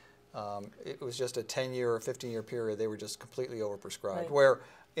companies, it was just a 10-year or 15-year period, they were just completely overprescribed. Right. Where,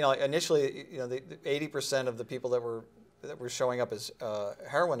 you know, initially, you know, the 80% of the people that were showing up as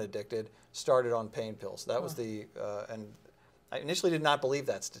heroin addicted started on pain pills. That was and I initially did not believe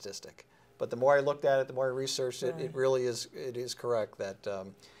that statistic. But the more I looked at it, the more I researched it, it really is, it is correct that,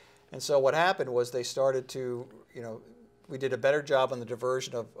 and so what happened was they started to, you know, we did a better job on the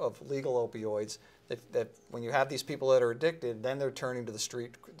diversion of legal opioids, that when you have these people that are addicted, then they're turning to the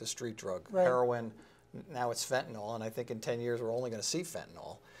street drug, Right. heroin, now it's fentanyl, and I think in 10 years we're only going to see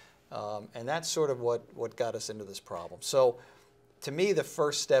fentanyl. And that's sort of what got us into this problem. So to me, the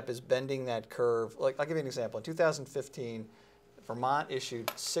first step is bending that curve. Like, I'll give you an example. In 2015, Vermont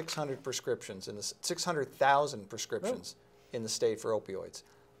issued 600,000 prescriptions in the state for opioids.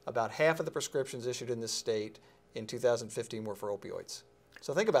 About half of the prescriptions issued in this state in 2015 were for opioids.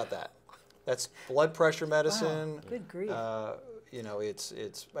 So think about that. That's blood pressure medicine. Wow, good grief. You know, it's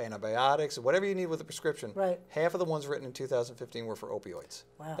antibiotics, whatever you need with a prescription. Right. Half of the ones written in 2015 were for opioids.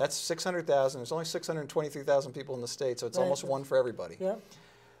 Wow. That's 600,000. There's only 623,000 people in the state, so it's almost one for everybody. Yep.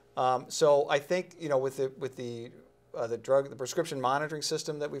 So I think, you know, with the prescription monitoring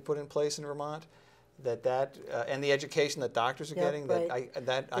system that we put in place in Vermont, and the education that doctors are getting, right.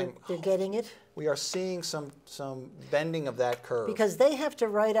 They're getting it. We are seeing some bending of that curve. Because they have to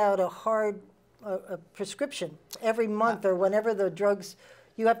write out a hard a prescription every month, or whenever the drugs,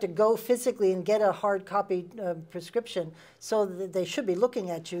 you have to go physically and get a hard copy prescription. So they should be looking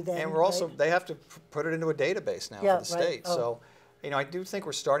at you then. And we're also, right? they have to put it into a database now Yeah, for the right. state. Oh. So, you know, I do think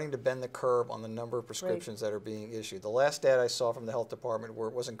we're starting to bend the curve on the number of prescriptions that are being issued. The last data I saw from the health department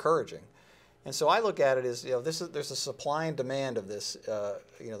was encouraging. And so I look at it as, you know, there's a supply and demand of this.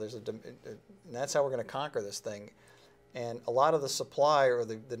 You know, and that's how we're going to conquer this thing. And a lot of the supply, or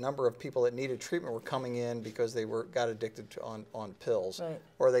the number of people that needed treatment, were coming in because they got addicted on pills, Right.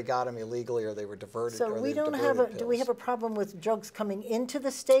 or they got them illegally, or they were diverted. So or we they don't diverted have pills. do we have a problem with drugs coming into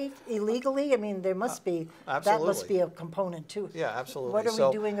the state illegally? I mean, there must be, that must absolutely. be a component too. Yeah, absolutely. What are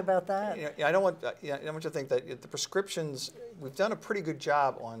So, we doing about that? you know, I don't want you to think that the prescriptions, we've done a pretty good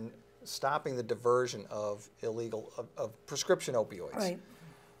job on stopping the diversion of of prescription opioids. Right.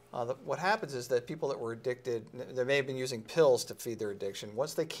 What happens is that people that were addicted, they may have been using pills to feed their addiction.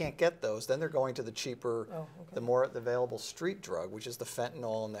 Once they can't get those, then they're going to the cheaper, the more available street drug, which is the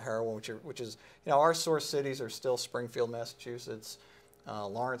fentanyl and the heroin, which is, you know, our source cities are still Springfield, Massachusetts,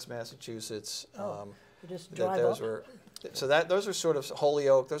 Lawrence, Massachusetts. You just drive up. Those are sort of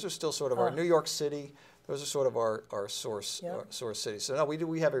Holyoke. Those are still sort of our New York City. Those are sort of our source cities. So no,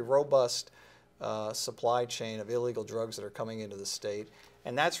 we have a robust supply chain of illegal drugs that are coming into the state.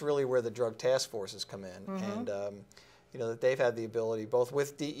 And that's really where the drug task forces come in. And you know, that they've had the ability, both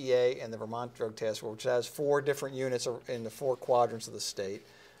with DEA and the Vermont Drug Task Force, which has 4 different units in the 4 quadrants of the state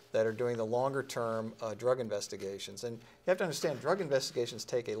that are doing the longer term drug investigations. And you have to understand, drug investigations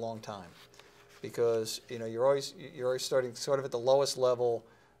take a long time, because, you know, you're always starting sort of at the lowest level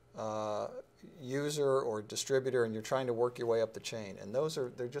user or distributor, and you're trying to work your way up the chain. And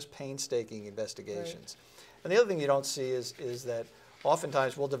they're just painstaking investigations. Right. And the other thing you don't see is that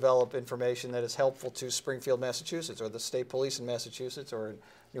oftentimes we'll develop information that is helpful to Springfield, Massachusetts, or the state police in Massachusetts, or in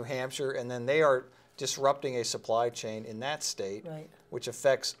New Hampshire, and then they are disrupting a supply chain in that state, Right. which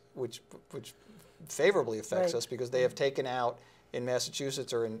favorably affects us, because they have taken out in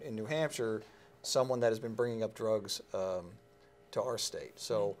Massachusetts or in New Hampshire someone that has been bringing up drugs to our state.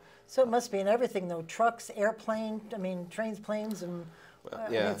 So it must be in everything though, trucks, airplane, I mean, trains, planes, and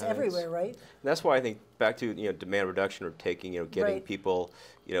And it's everywhere, right? That's why I think back to demand reduction or taking getting Right. people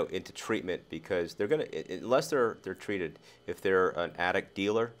into treatment, because they're going to, unless they're treated, if they're an addict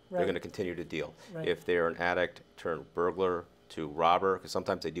dealer, they're Right. going to continue to deal. Right. If they're an addict turned burglar to robber, because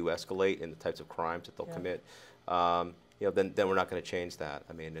sometimes they do escalate in the types of crimes that they'll Yeah. commit, then we're not going to change that.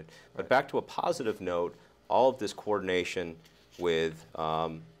 I mean, but back to a positive note, all of this coordination with our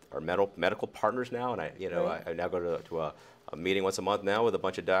medical partners now, and Right. I now go to a meeting once a month now with a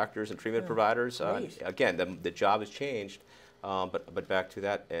bunch of doctors and treatment providers. Great. Again, the job has changed, but back to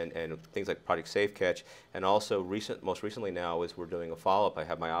that, and things like Project Safe Catch, and also most recently now is we're doing a follow-up. I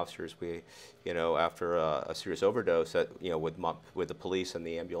have my officers, after a serious overdose that with the police and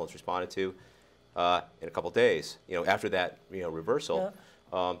the ambulance responded to in a couple days, after that reversal,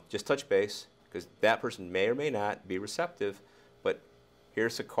 just touch base, because that person may or may not be receptive, but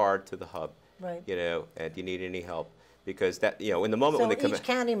here's a card to the hub, Right. And do you need any help? Because that, in the moment So when they come each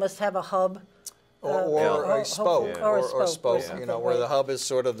county must have a hub. Or a spoke, hopefully- or a spoke, you okay, know, where right. the hub is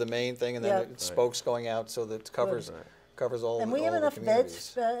sort of the main thing, and then Yeah. the spokes going out, so that it covers all. And we all have the enough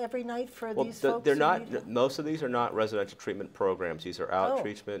communities. beds every night for Well, these folks? they're who not. need help? Most of these are not residential treatment programs. These are out Oh.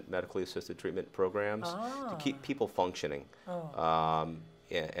 treatment, medically assisted treatment programs to keep people functioning.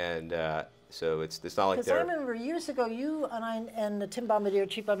 So it's not like Because I they're. remember years ago, you and I and Tim Bombardier,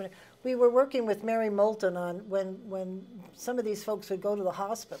 Chief Bombardier, we were working with Mary Moulton on when some of these folks would go to the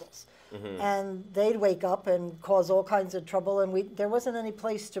hospitals, Mm-hmm. and they'd wake up and cause all kinds of trouble, and there wasn't any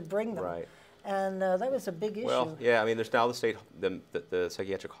place to bring them. Right. And that was a big issue. Well, yeah. I mean, there's now the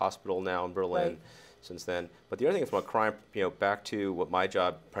psychiatric hospital now in Berlin. Right. Since then, but the other thing is, from a crime, back to what my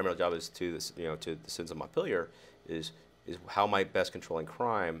primary job is to this, to the citizens of Montpelier, is how am I best controlling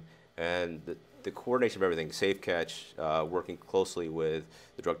crime, and the coordination of everything. Safe Catch, working closely with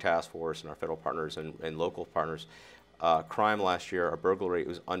the Drug Task Force and our federal partners and local partners. Crime last year, our burglary, it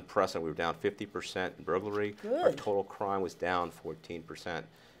was unprecedented. We were down 50% in burglary. Our Good. total crime was down 14%.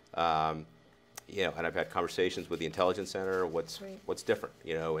 And I've had conversations with the intelligence center. What's different,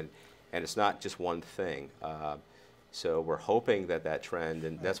 and it's not just one thing. So we're hoping that trend,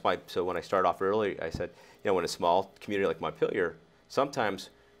 and that's why. So when I started off early, I said, in a small community like Montpelier, sometimes,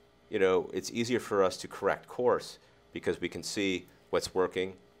 it's easier for us to correct course because we can see what's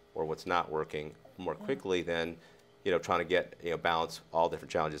working or what's not working more quickly than, trying to get, balance all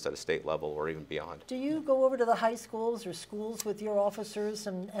different challenges at a state level or even beyond. Do you go over to the high schools or schools with your officers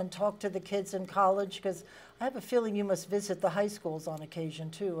and talk to the kids in college? Because I have a feeling you must visit the high schools on occasion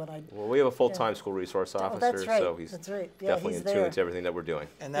too. Well, we have a full-time school resource officer, that's right. so he's That's right. Yeah, definitely he's in tune there. to everything that we're doing.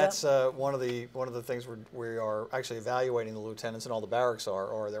 And that's one of the things we are actually evaluating the lieutenants and all the barracks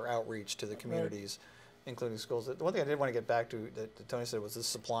are their outreach to the communities, including schools. The one thing I did want to get back to that Tony said was this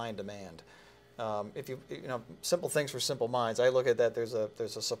supply and demand. If simple things for simple minds. I look at that. There's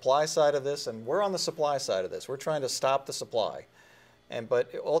a supply side of this, and we're on the supply side of this. We're trying to stop the supply,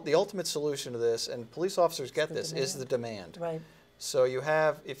 but the ultimate solution to this, and police officers get this, is the demand. Right. So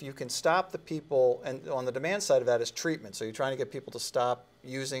if you can stop the people, and on the demand side of that is treatment. So you're trying to get people to stop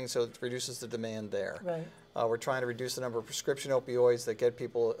using, so it reduces the demand there. Right. We're trying to reduce the number of prescription opioids that get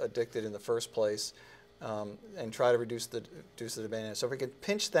people addicted in the first place, and try to reduce the demand. So if we can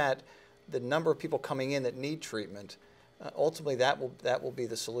pinch the number of people coming in that need treatment, ultimately that will be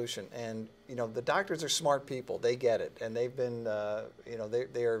the solution. And the doctors are smart people; they get it, and they've been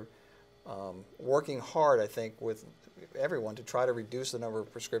they are working hard, I think, with everyone to try to reduce the number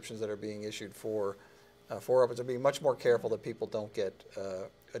of prescriptions that are being issued for opioids. They're being much more careful that people don't get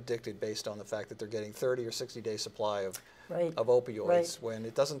addicted based on the fact that they're geting 30 or 60-day supply of opioids when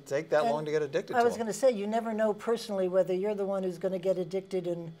it doesn't take that long to get addicted to them. I was going to say, you never know personally whether you're the one who's going to get addicted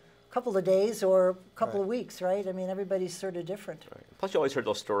in a couple of days or a couple of weeks, right? I mean, everybody's sort of different. Right. Plus, you always heard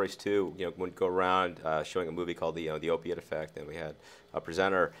those stories too. When we go around showing a movie called the Opiate Effect, and we had a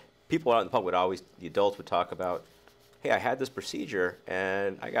presenter. People out in the public the adults would talk about, hey, I had this procedure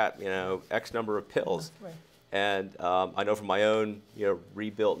and I got X number of pills. Right. And I know from my own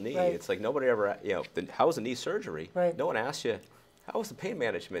rebuilt knee, Right. it's like nobody ever how was the knee surgery? Right. No one asked you. How was the pain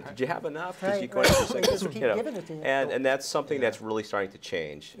management? Did you have enough? Right, You right. They just keep you giving it to you. And that's something that's really starting to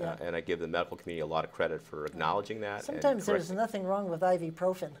change. Yeah. And I give the medical community a lot of credit for acknowledging that. Sometimes and there's nothing wrong with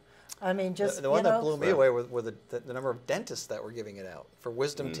ibuprofen. I mean, just The one that blew me away were the number of dentists that were giving it out for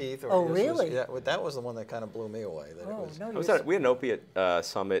wisdom teeth. Oh, really? That was the one that kind of blew me away. No, we had an opiate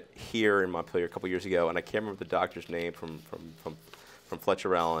summit here in Montpelier a couple years ago, and I can't remember the doctor's name from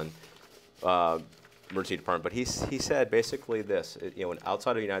Fletcher Allen emergency department, but he said basically this: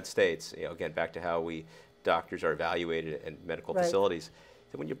 outside of the United States, again back to how doctors are evaluated in medical Right. facilities,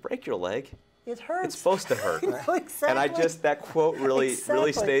 that when you break your leg, It hurts. It's supposed to hurt. Exactly. And that quote really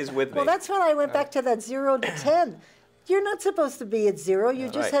stays with me. Well, that's when I went back to that 0 to 10. You're not supposed to be at 0. You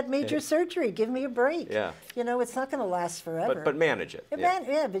just had major surgery. Give me a break. Yeah. You know, it's not going to last forever. But manage it.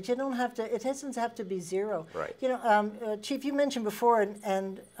 Yeah, but you don't have to. It doesn't have to be 0. Right. You know, Chief, you mentioned before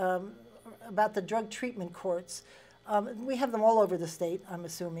about the drug treatment courts. We have them all over the state, I'm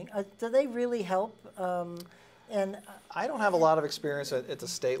assuming. Do they really help? And I don't have a lot of experience at the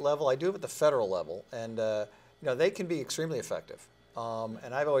state level. I do have at the federal level, and you know, they can be extremely effective.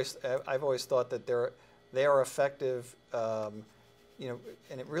 And I've always thought that they are effective. You know,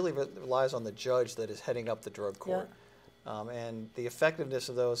 and it really relies on the judge that is heading up the drug court. Yeah. And the effectiveness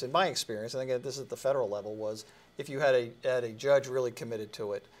of those, in my experience, I think this is at the federal level, was if you had a judge really committed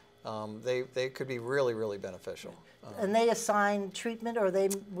to it, they could be really, really beneficial. And they assign treatment, or they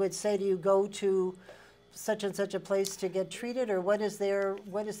would say to you, go to such and such a place to get treated, or what is their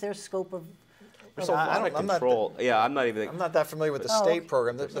scope of? There's a lot of control. I'm not that familiar with the state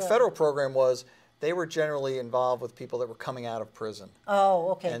program. The federal program was they were generally involved with people that were coming out of prison.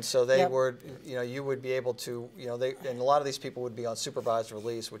 Oh, okay. And so they were, you know, you would be able to, you know, and a lot of these people would be on supervised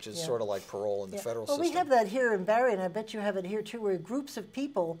release, which is sort of like parole in the federal system. Well, we have that here in Barry, and I bet you have it here too, where groups of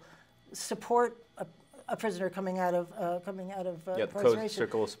people support a prisoner coming out of incarceration.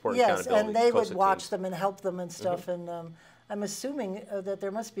 Circle of Support and yes, Accountability. and they would watch teams. them and help them and stuff. And I'm assuming that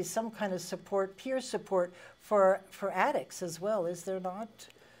there must be some kind of support, peer support for addicts as well. Is there not?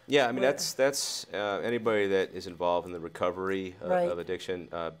 Yeah, I mean that's anybody that is involved in the recovery of addiction,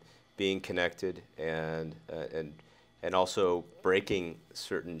 being connected and also breaking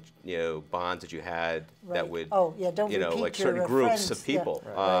certain bonds that you had that would like certain groups of people.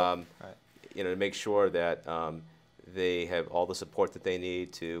 You know, to make sure that they have all the support that they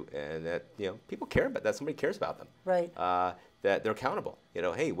need to, and that people care about that. Somebody cares about them. Right. That they're accountable. You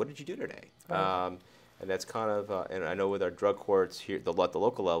know, hey, what did you do today? Right. And that's kind of, and I know with our drug courts here at the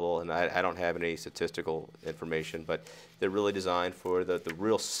local level, and I don't have any statistical information, but they're really designed for the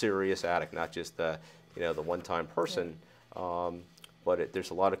real serious addict, not just the one-time person. But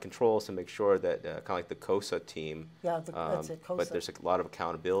there's a lot of controls to make sure that, kind of like the COSA team. Yeah, that's it, COSA. But there's a lot of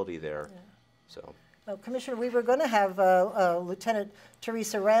accountability there. Yeah. So. Commissioner, we were going to have Lieutenant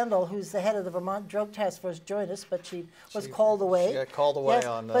Teresa Randall, who's the head of the Vermont Drug Task Force, join us, but she was called away. She got called away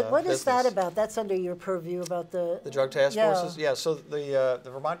on But what business. Is that about? That's under your purview about the Drug Task Forces? Yeah, so the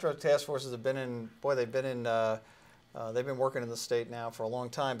Vermont Drug Task Forces have been in, they've been working in the state now for a long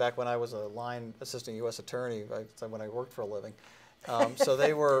time, back when I was a line assistant U.S. attorney, when I worked for a living. So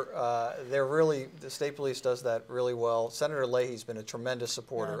they're really, the state police does that really well. Senator Leahy's been a tremendous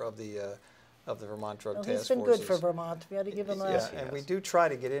supporter of the Vermont Drug Task Forces. He's been good for Vermont. We ought to give him a... Yeah, and we do try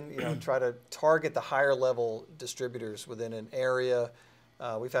to get in, try to target the higher level distributors within an area.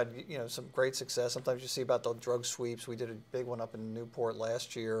 We've had, some great success. Sometimes you see about the drug sweeps. We did a big one up in Newport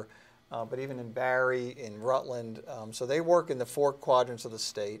last year, but even in Barry, in Rutland. So they work in the 4 quadrants of the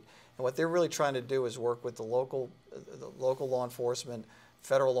state. And what they're really trying to do is work with the local law enforcement,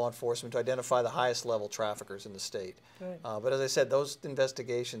 federal law enforcement, to identify the highest level traffickers in the state. Right. But as I said, those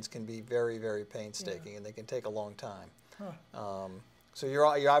investigations can be very, very painstaking, and they can take a long time. Huh. So you're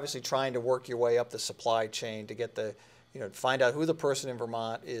obviously trying to work your way up the supply chain to get find out who the person in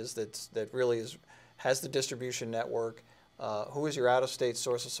Vermont is that really has the distribution network. Who is your out-of-state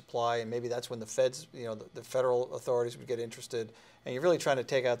source of supply, and maybe that's when the feds, the federal authorities would get interested, and you're really trying to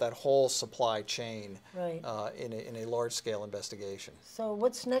take out that whole supply chain in a large-scale investigation. So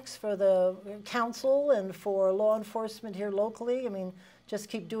what's next for the council and for law enforcement here locally? I mean, just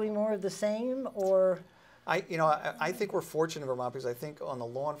keep doing more of the same, or? I think we're fortunate in Vermont, because I think on the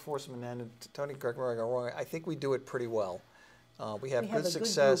law enforcement end, and Tony, correct me if I'm wrong, I think we do it pretty well. We have good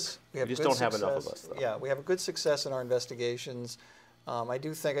success. We just don't have enough of us, though. Yeah, we have a good success in our investigations. I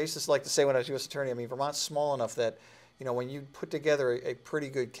do think, I used to like to say when I was U.S. Attorney, I mean, Vermont's small enough that, when you put together a pretty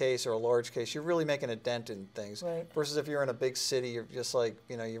good case or a large case, you're really making a dent in things. Right. Versus if you're in a big city, you're just like,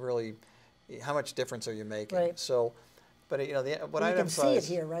 you really, how much difference are you making? Right. So, but what I emphasize, you can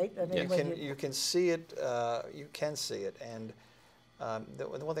see it here, right? I mean, you can see it. You can see it, and the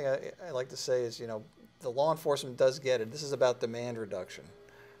one thing I like to say is, the law enforcement does get it. This is about demand reduction.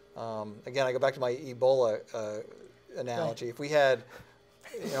 Again, I go back to my Ebola analogy. If we had,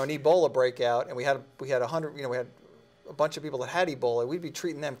 an Ebola breakout, and we had 100, we had a bunch of people that had Ebola, we'd be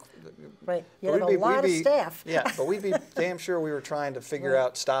treating them. Right. You have a lot of staff. Yeah, but we'd be damn sure we were trying to figure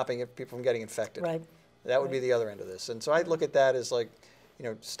out stopping people from getting infected. Right. That would be the other end of this. And so I look at that as like,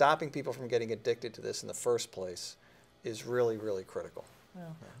 stopping people from getting addicted to this in the first place is really, really critical.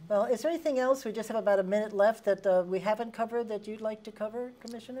 Well, is there anything else? We just have about a minute left that we haven't covered that you'd like to cover,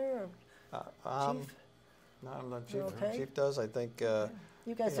 Commissioner? Or? Chief? No, I'm not You Chief. okay? Chief does. I think.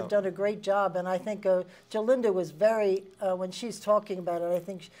 You guys You have know. done a great job, and I think Jolinda was very, when she's talking about it, I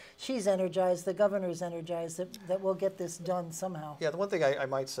think she's energized, the governor's energized that we'll get this done somehow. Yeah, the one thing I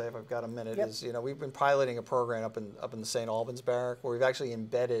might say, if I've got a minute, Yep. is we've been piloting a program up in the St. Albans barrack where we've actually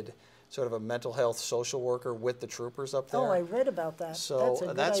embedded sort of a mental health social worker with the troopers up there. Oh, I read about that. So That's a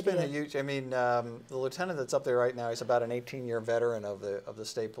good that's idea. been a huge. I mean, the lieutenant that's up there right now, he's about an 18-year veteran of the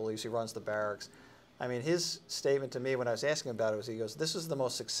state police. He runs the barracks. I mean, his statement to me when I was asking about it was, he goes, "This is the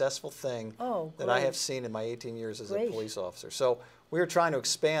most successful thing that I have seen in my 18 years as a police officer." So we were trying to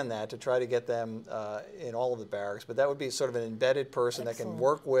expand that to try to get them in all of the barracks, but that would be sort of an embedded person that can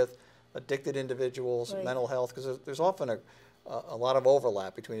work with addicted individuals, mental health, because there's often a lot of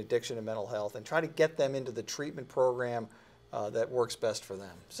overlap between addiction and mental health, and try to get them into the treatment program that works best for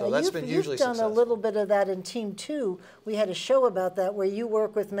them. So Now, that's been hugely You've done successful. a little bit of that in Team 2. We had a show about that where you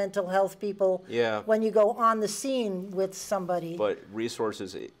work with mental health people when you go on the scene with somebody. But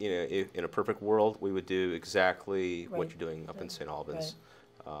resources, in a perfect world, we would do exactly what you're doing up in St. Albans.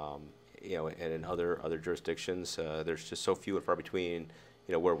 And in other jurisdictions, there's just so few and far between.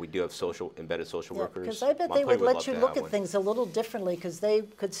 Where we do have embedded social workers. Because I bet they Montpelier would let love you to look have at one. things a little differently because they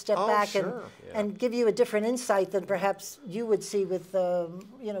could step back sure. and give you a different insight than perhaps you would see with,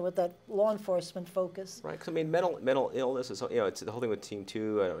 with that law enforcement focus. Right, because I mean, mental illness is, it's the whole thing with Team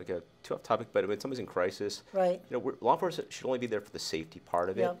 2. I don't get too off topic, but when somebody's in crisis, law enforcement should only be there for the safety part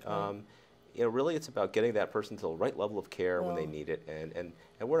of it. Really, it's about getting that person to the right level of care when they need it, and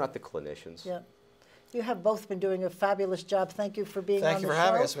we're not the clinicians. Yeah. You have both been doing a fabulous job. Thank you for being on the show. Thank you for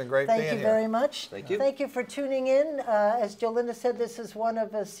having us. It's been great being here. Thank you very much. Thank you. Thank you for tuning in. As Jolinda said, this is one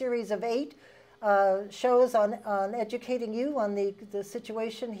of a series of 8 shows on educating you on the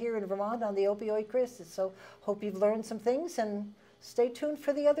situation here in Vermont on the opioid crisis. So hope you've learned some things, and stay tuned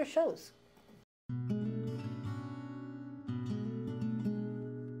for the other shows.